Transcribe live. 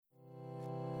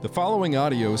The following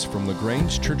audio is from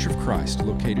LaGrange Church of Christ,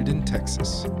 located in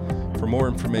Texas. For more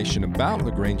information about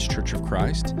LaGrange Church of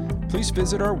Christ, please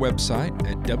visit our website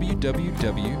at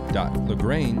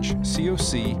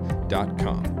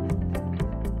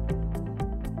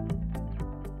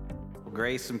www.lagrangecoc.com.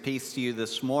 Grace and peace to you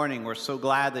this morning. We're so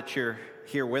glad that you're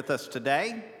here with us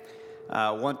today. I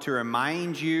want to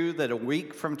remind you that a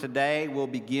week from today we'll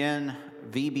begin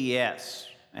VBS,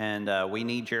 and we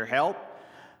need your help.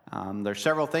 There's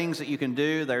several things that you can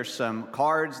do. There's some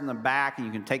cards in the back, and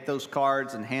you can take those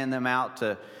cards and hand them out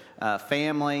to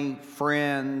family,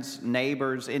 friends,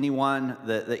 neighbors, anyone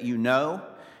that you know,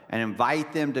 and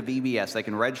invite them to VBS. They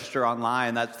can register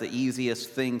online. That's the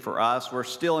easiest thing for us. We're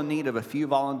still in need of a few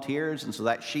volunteers, and so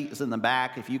that sheet is in the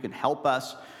back. If you can help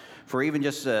us for even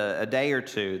just a day or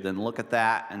two, then look at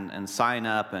that and sign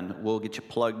up, and we'll get you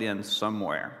plugged in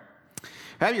somewhere.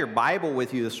 If you have your Bible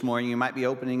with you this morning, you might be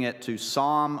opening it to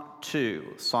Psalm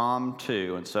 2.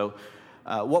 And so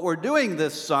what we're doing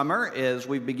this summer is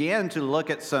we began to look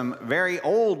at some very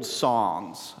old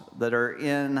songs that are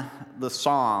in the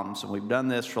Psalms. And we've done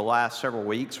this for the last several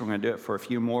weeks. We're going to do it for a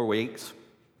few more weeks.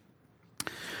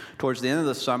 Towards the end of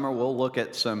the summer, we'll look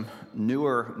at some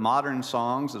newer modern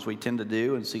songs, as we tend to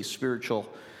do, and see spiritual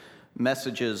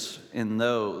messages in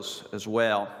those as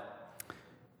well.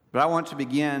 But I want to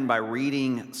begin by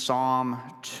reading Psalm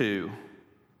 2.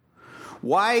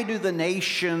 Why do the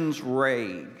nations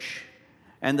rage,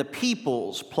 and the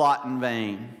peoples plot in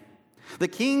vain? The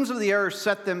kings of the earth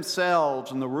set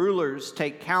themselves, and the rulers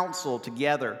take counsel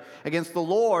together against the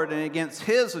Lord and against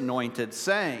his anointed,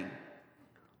 saying,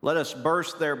 let us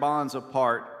burst their bonds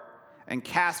apart and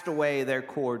cast away their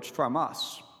cords from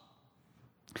us.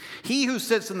 He who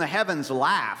sits in the heavens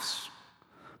laughs.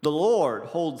 The Lord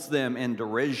holds them in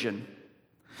derision.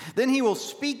 Then he will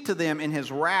speak to them in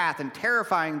his wrath and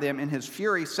terrifying them in his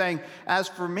fury, saying, as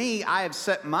for me, I have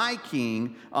set my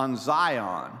king on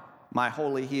Zion, my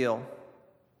holy hill.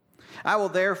 I will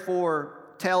therefore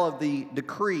tell of the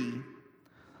decree.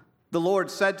 The Lord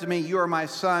said to me, you are my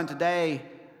son. Today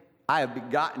I have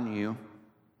begotten you.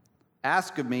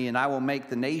 Ask of me, and I will make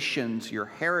the nations your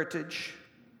heritage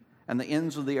and the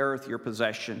ends of the earth your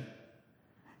possession.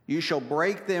 You shall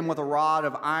break them with a rod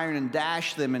of iron and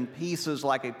dash them in pieces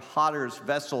like a potter's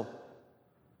vessel.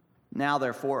 Now,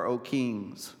 therefore, O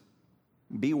kings,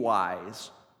 be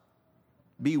wise.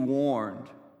 Be warned,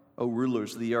 O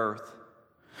rulers of the earth.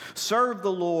 Serve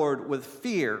the Lord with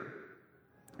fear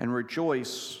and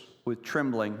rejoice with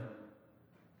trembling.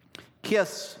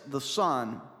 Kiss the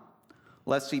Son,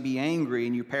 lest he be angry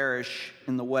and you perish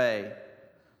in the way,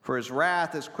 for his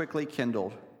wrath is quickly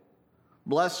kindled.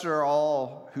 Blessed are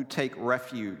all who take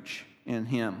refuge in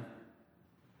him.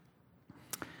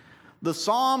 The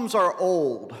Psalms are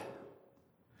old.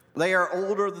 They are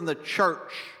older than the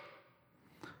church.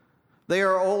 They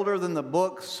are older than the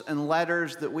books and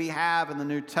letters that we have in the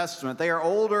New Testament. They are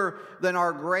older than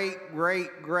our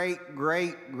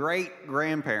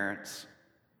great-great-great-great-great-grandparents.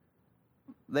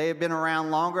 They have been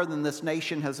around longer than this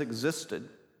nation has existed.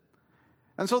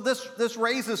 And so this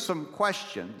raises some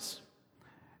questions.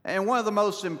 And one of the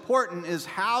most important is,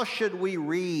 how should we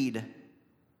read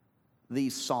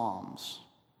these Psalms?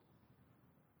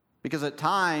 Because at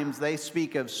times they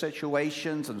speak of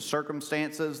situations and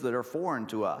circumstances that are foreign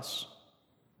to us.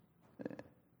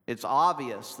 It's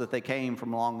obvious that they came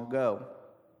from long ago.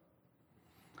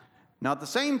 Now, at the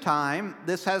same time,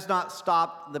 this has not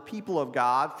stopped the people of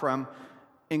God from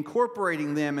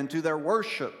incorporating them into their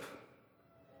worship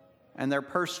and their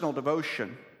personal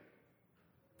devotion.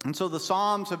 And so the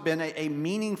Psalms have been a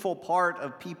meaningful part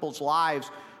of people's lives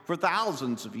for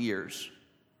thousands of years.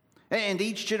 And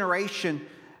each generation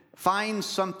finds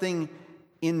something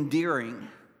endearing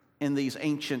in these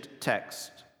ancient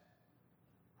texts.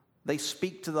 They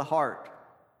speak to the heart.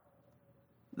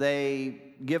 They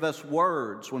give us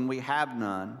words when we have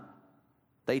none.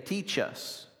 They teach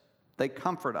us. They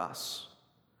comfort us.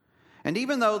 And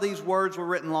even though these words were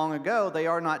written long ago, they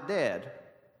are not dead.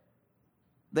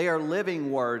 They are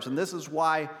living words, and this is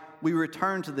why we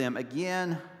return to them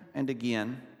again and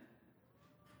again.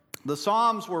 The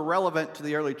Psalms were relevant to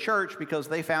the early church because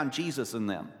they found Jesus in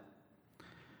them.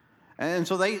 And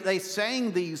so they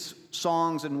sang these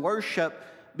songs in worship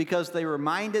because they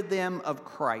reminded them of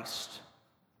Christ.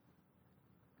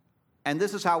 And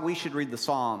this is how we should read the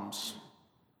Psalms,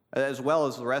 as well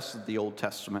as the rest of the Old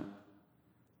Testament.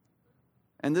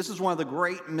 And this is one of the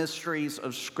great mysteries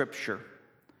of Scripture.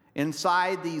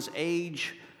 Inside these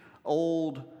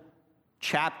age-old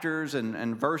chapters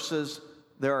and verses,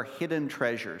 there are hidden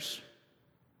treasures.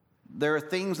 There are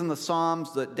things in the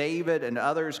Psalms that David and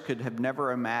others could have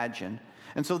never imagined.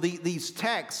 And so these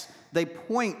texts, they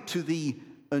point to the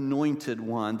anointed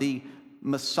one, the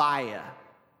Messiah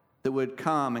that would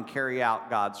come and carry out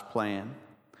God's plan.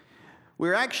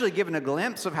 We're actually given a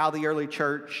glimpse of how the early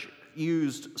church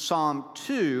used Psalm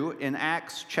 2 in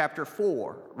Acts chapter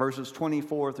 4, verses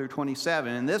 24 through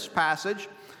 27. In this passage,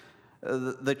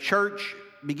 the church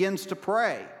begins to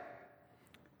pray,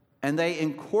 and they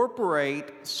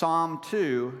incorporate Psalm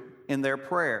 2 in their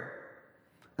prayer.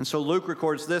 And so Luke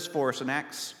records this for us in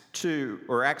Acts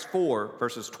 4,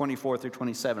 verses 24 through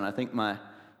 27. I think my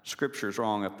scripture's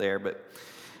wrong up there, but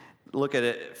look at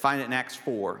it, find it in Acts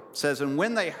 4. It says, "And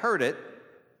when they heard it,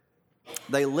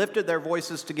 they lifted their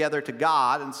voices together to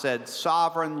God and said,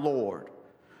 'Sovereign Lord,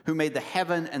 who made the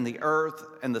heaven and the earth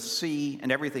and the sea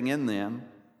and everything in them,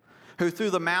 who through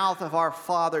the mouth of our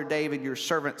father David, your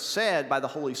servant, said by the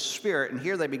Holy Spirit,'" and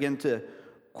here they begin to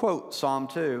quote Psalm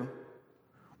 2,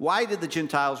 "'Why did the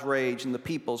Gentiles rage and the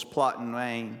peoples plot in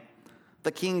vain?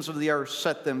 The kings of the earth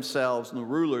set themselves, and the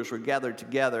rulers were gathered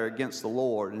together against the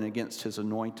Lord and against his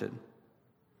anointed.'"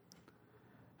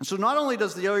 And so not only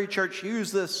does the early church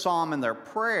use this psalm in their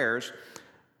prayers,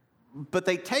 but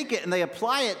they take it and they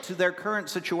apply it to their current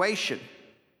situation.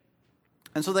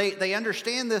 And so they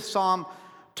understand this psalm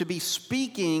to be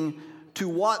speaking to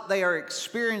what they are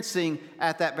experiencing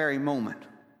at that very moment.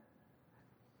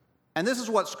 And this is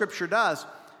what Scripture does.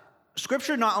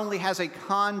 Scripture not only has a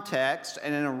context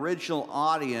and an original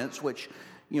audience, which,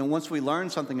 once we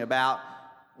learn something about,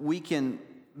 we can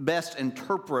best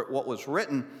interpret what was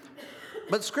written,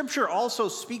 but Scripture also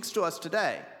speaks to us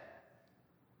today.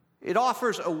 It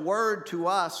offers a word to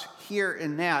us here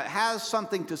and now. It has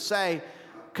something to say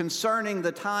concerning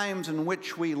the times in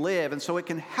which we live, and so it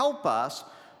can help us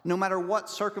no matter what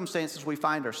circumstances we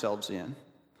find ourselves in.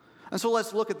 And so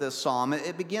let's look at this psalm.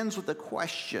 It begins with a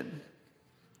question.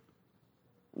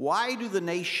 Why do the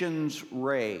nations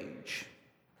rage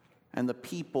and the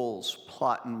peoples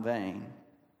plot in vain?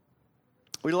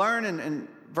 We learn in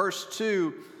verse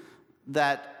 2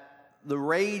 that the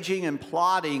raging and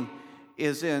plotting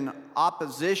is in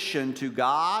opposition to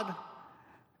God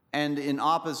and in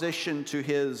opposition to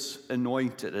his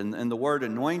anointed. And the word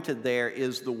anointed there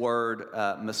is the word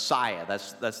Messiah.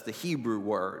 That's the Hebrew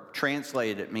word.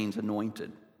 Translated, it means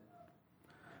anointed.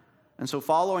 And so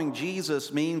following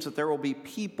Jesus means that there will be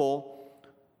people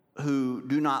who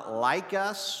do not like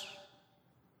us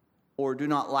or do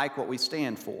not like what we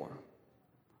stand for.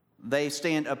 They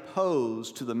stand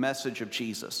opposed to the message of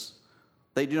Jesus.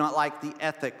 They do not like the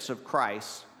ethics of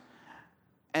Christ.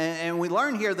 And we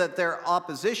learn here that their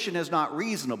opposition is not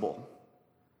reasonable.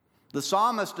 The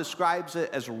psalmist describes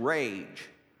it as rage.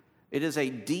 It is a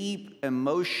deep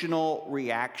emotional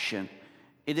reaction.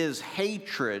 It is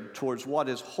hatred towards what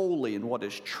is holy and what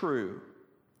is true.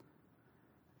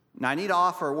 Now, I need to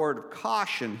offer a word of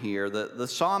caution here. The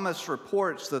psalmist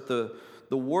reports that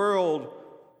the world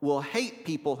will hate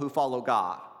people who follow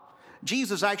God.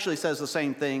 Jesus actually says the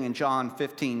same thing in John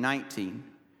 15:19.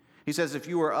 He says, "If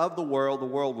you were of the world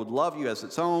would love you as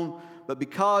its own. But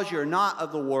because you're not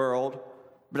of the world,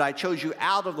 but I chose you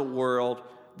out of the world,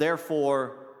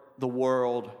 therefore the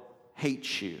world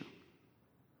hates you."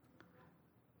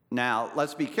 Now,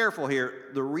 let's be careful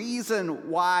here. The reason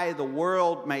why the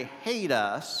world may hate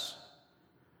us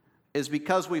is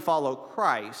because we follow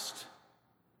Christ,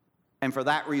 and for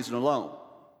that reason alone.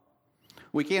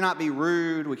 We cannot be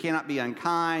rude, we cannot be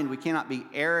unkind, we cannot be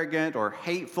arrogant or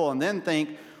hateful and then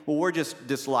think, well, we're just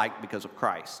disliked because of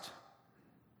Christ.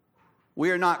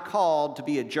 We are not called to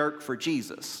be a jerk for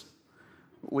Jesus.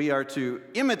 We are to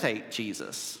imitate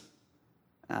Jesus.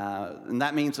 And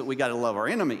that means that we got to love our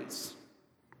enemies.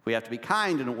 We have to be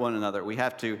kind to one another. We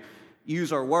have to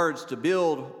use our words to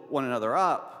build one another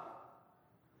up.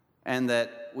 And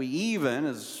that we even,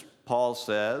 as Paul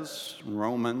says in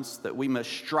Romans, that we must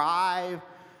strive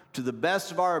to the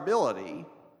best of our ability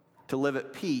to live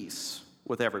at peace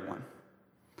with everyone.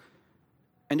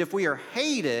 And if we are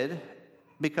hated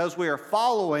because we are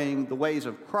following the ways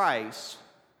of Christ,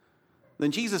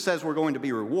 then Jesus says we're going to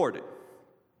be rewarded.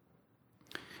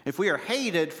 If we are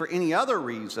hated for any other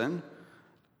reason,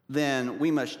 then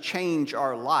we must change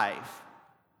our life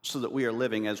so that we are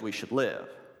living as we should live.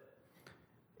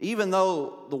 Even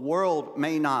though the world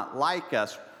may not like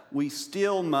us, we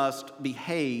still must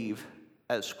behave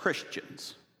as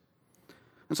Christians.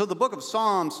 And so the book of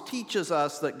Psalms teaches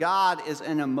us that God is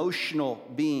an emotional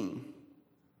being.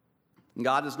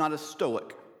 God is not a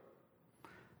stoic.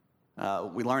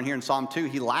 We learn here in Psalm 2,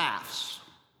 he laughs.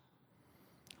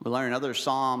 We learn in other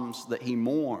Psalms that he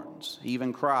mourns, he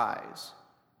even cries.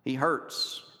 He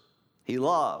hurts, he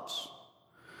loves.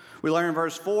 We learn in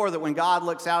verse 4 that when God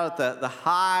looks out at the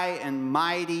high and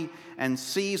mighty and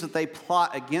sees that they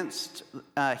plot against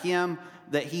him,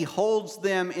 that he holds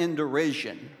them in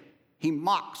derision. He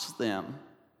mocks them.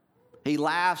 He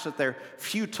laughs at their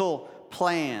futile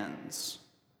plans.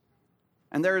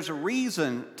 And there is a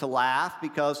reason to laugh,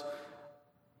 because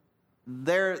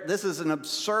this is an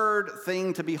absurd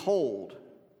thing to behold.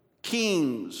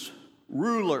 Kings,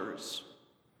 rulers,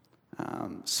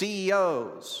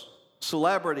 CEOs,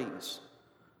 celebrities,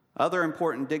 other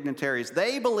important dignitaries,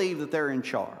 they believe that they're in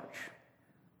charge.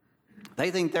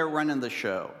 They think they're running the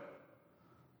show.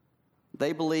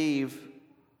 They believe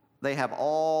they have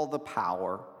all the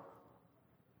power,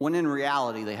 when in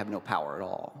reality they have no power at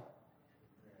all.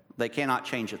 They cannot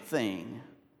change a thing.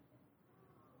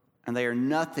 And they are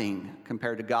nothing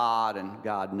compared to God, and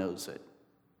God knows it.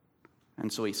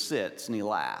 And so he sits and he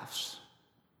laughs.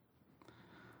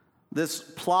 This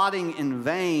plotting in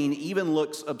vain even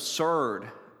looks absurd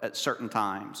at certain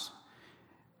times.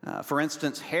 For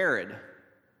instance, Herod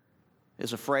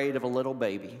is afraid of a little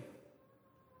baby.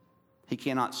 He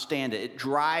cannot stand it. It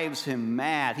drives him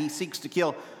mad. He seeks to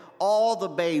kill all the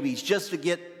babies just to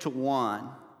get to one.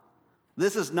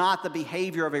 This is not the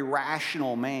behavior of a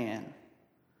rational man.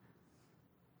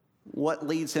 What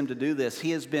leads him to do this?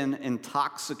 He has been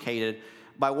intoxicated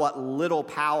by what little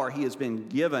power he has been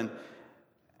given,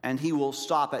 and he will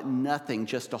stop at nothing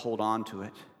just to hold on to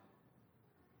it.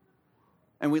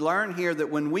 And we learn here that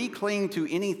when we cling to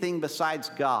anything besides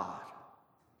God,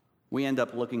 we end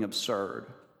up looking absurd.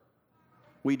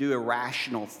 We do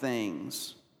irrational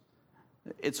things.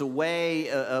 It's a way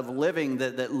of living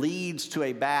that leads to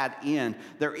a bad end.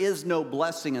 There is no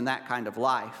blessing in that kind of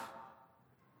life.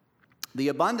 The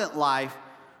abundant life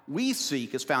we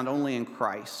seek is found only in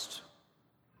Christ.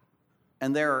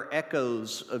 And there are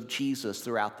echoes of Jesus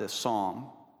throughout this psalm.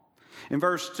 In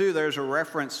verse 2, there's a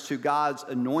reference to God's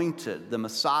anointed, the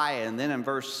Messiah. And then in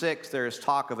verse 6, there's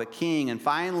talk of a king. And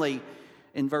finally,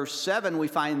 in verse 7, we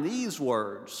find these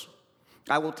words.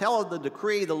 I will tell of the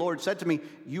decree, the Lord said to me,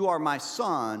 you are my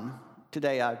son,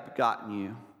 today I've begotten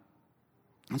you.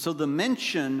 And so the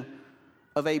mention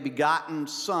of a begotten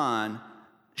son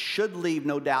should leave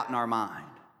no doubt in our mind.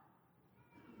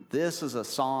 This is a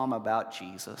psalm about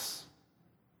Jesus.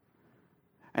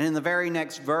 And in the very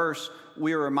next verse,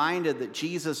 we are reminded that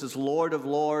Jesus is Lord of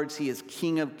lords. He is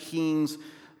King of kings.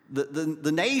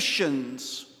 The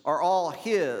nations are all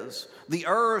his. The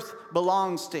earth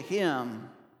belongs to him.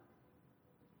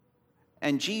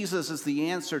 And Jesus is the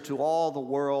answer to all the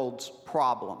world's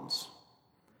problems.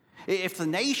 If the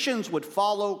nations would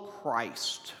follow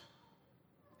Christ,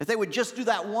 if they would just do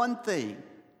that one thing,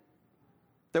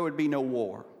 there would be no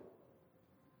war.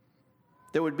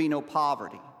 There would be no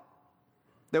poverty.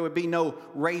 There would be no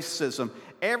racism.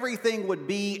 Everything would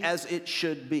be as it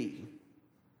should be.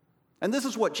 And this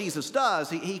is what Jesus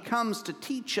does. He comes to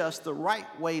teach us the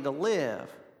right way to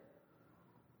live.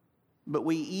 But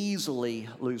we easily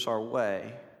lose our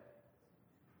way.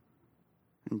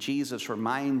 And Jesus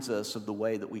reminds us of the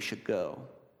way that we should go.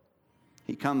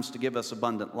 He comes to give us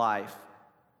abundant life.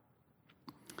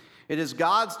 It is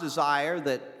God's desire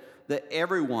that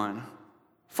everyone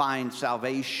find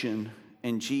salvation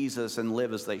in Jesus and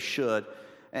live as they should.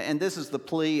 And this is the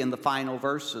plea in the final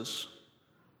verses.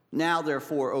 Now,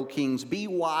 therefore, O kings, be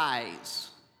wise.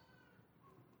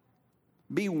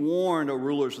 Be warned, O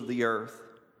rulers of the earth.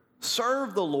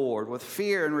 Serve the Lord with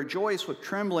fear and rejoice with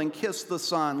trembling. Kiss the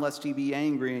Son, lest he be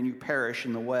angry and you perish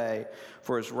in the way,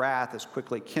 for his wrath is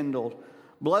quickly kindled.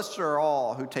 Blessed are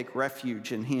all who take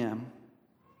refuge in him.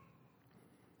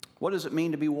 What does it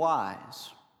mean to be wise?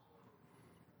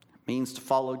 It means to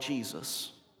follow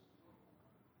Jesus.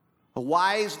 A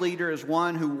wise leader is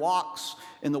one who walks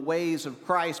in the ways of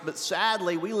Christ, but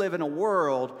sadly, we live in a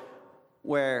world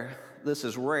where this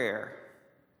is rare.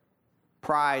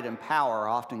 Pride and power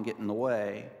often get in the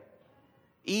way.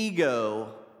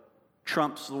 Ego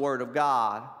trumps the word of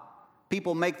God.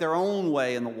 People make their own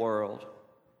way in the world.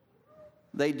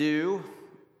 They do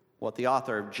what the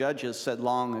author of Judges said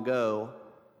long ago,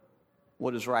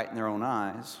 what is right in their own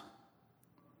eyes.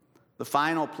 The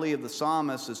final plea of the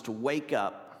psalmist is to wake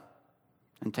up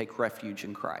and take refuge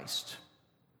in Christ.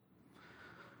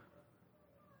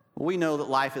 We know that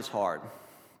life is hard.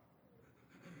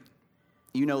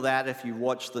 You know that if you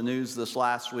watched the news this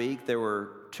last week, there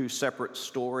were two separate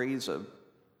stories of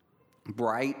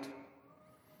bright,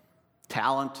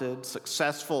 talented,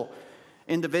 successful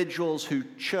individuals who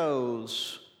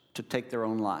chose to take their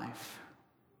own life.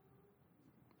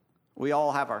 We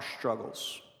all have our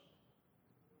struggles.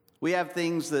 We have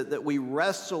things that we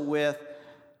wrestle with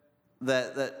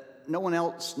that no one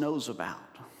else knows about.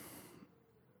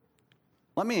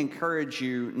 let me encourage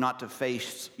you not to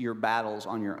face your battles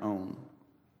on your own.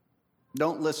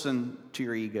 Don't listen to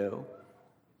your ego.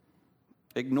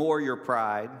 Ignore your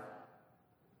pride.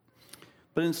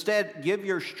 But instead, give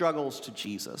your struggles to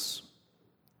Jesus.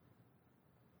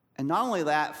 And not only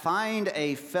that, find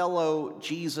a fellow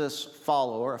Jesus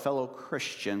follower, a fellow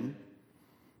Christian,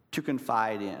 to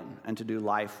confide in and to do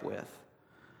life with.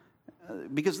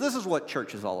 Because this is what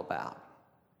church is all about.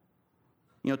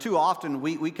 Too often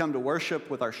we come to worship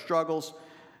with our struggles,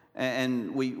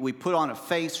 and we put on a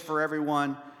face for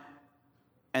everyone,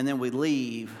 and then we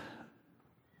leave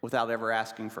without ever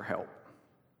asking for help.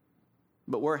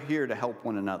 But we're here to help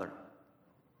one another.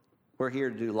 We're here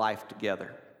to do life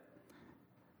together.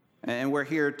 And we're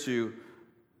here to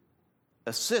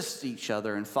assist each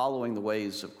other in following the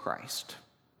ways of Christ.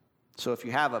 So if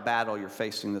you have a battle you're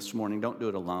facing this morning, don't do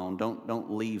it alone.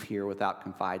 Don't leave here without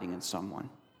confiding in someone.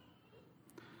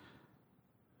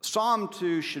 Psalm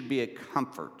 2 should be a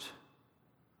comfort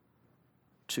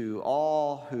to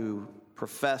all who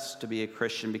profess to be a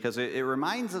Christian, because it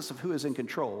reminds us of who is in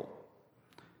control.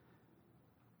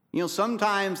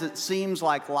 Sometimes it seems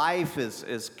like life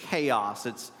is chaos.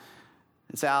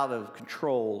 It's out of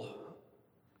control.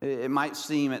 It might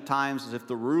seem at times as if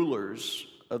the rulers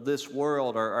of this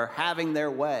world are having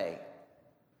their way.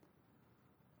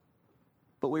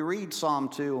 But we read Psalm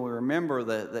 2 and we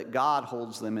remember that God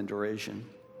holds them in derision.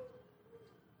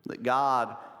 That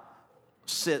God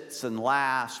sits and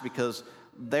laughs because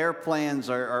their plans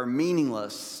are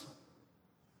meaningless.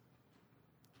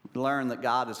 We learn that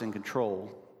God is in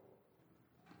control.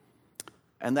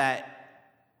 And that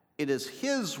it is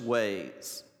His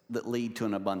ways that lead to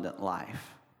an abundant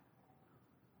life.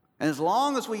 And as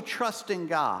long as we trust in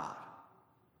God,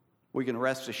 we can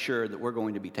rest assured that we're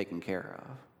going to be taken care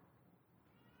of.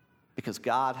 Because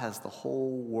God has the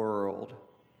whole world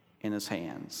in His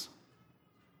hands.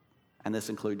 And this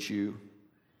includes you,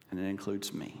 and it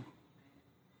includes me.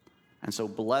 And so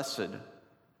blessed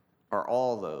are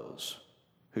all those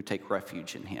who take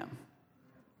refuge in Him.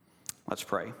 Let's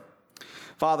pray.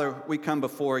 Father, we come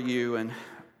before you and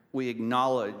we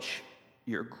acknowledge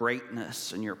your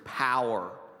greatness and your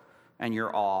power and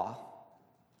your awe.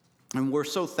 And we're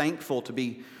so thankful to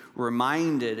be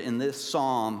reminded in this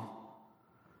psalm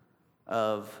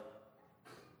of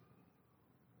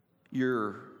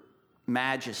your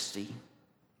majesty,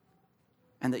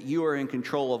 and that you are in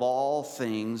control of all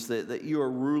things, that you are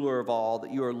ruler of all,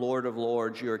 that you are Lord of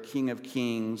lords, you are King of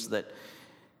kings, that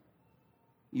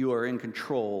you are in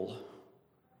control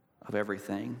of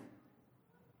everything.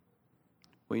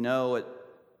 We know it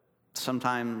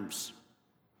sometimes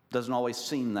doesn't always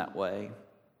seem that way,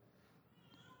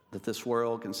 that this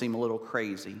world can seem a little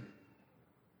crazy,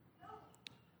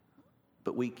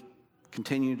 but we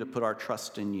continue to put our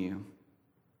trust in you,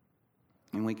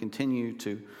 and we continue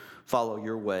to follow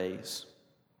your ways,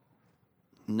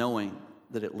 knowing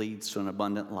that it leads to an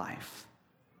abundant life.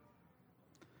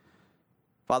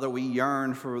 Father, we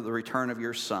yearn for the return of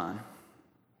your Son,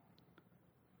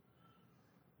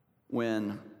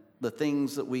 when the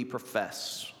things that we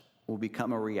profess will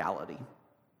become a reality,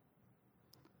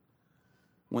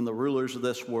 when the rulers of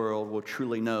this world will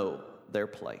truly know their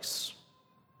place,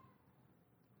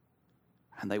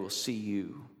 and they will see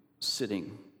you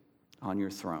sitting on your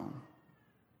throne.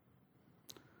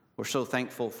 We're so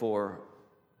thankful for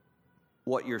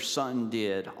what your Son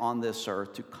did on this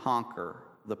earth to conquer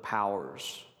the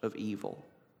powers of evil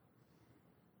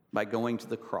by going to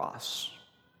the cross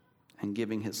and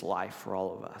giving his life for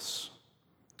all of us.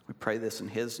 We pray this in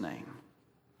his name.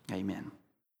 Amen.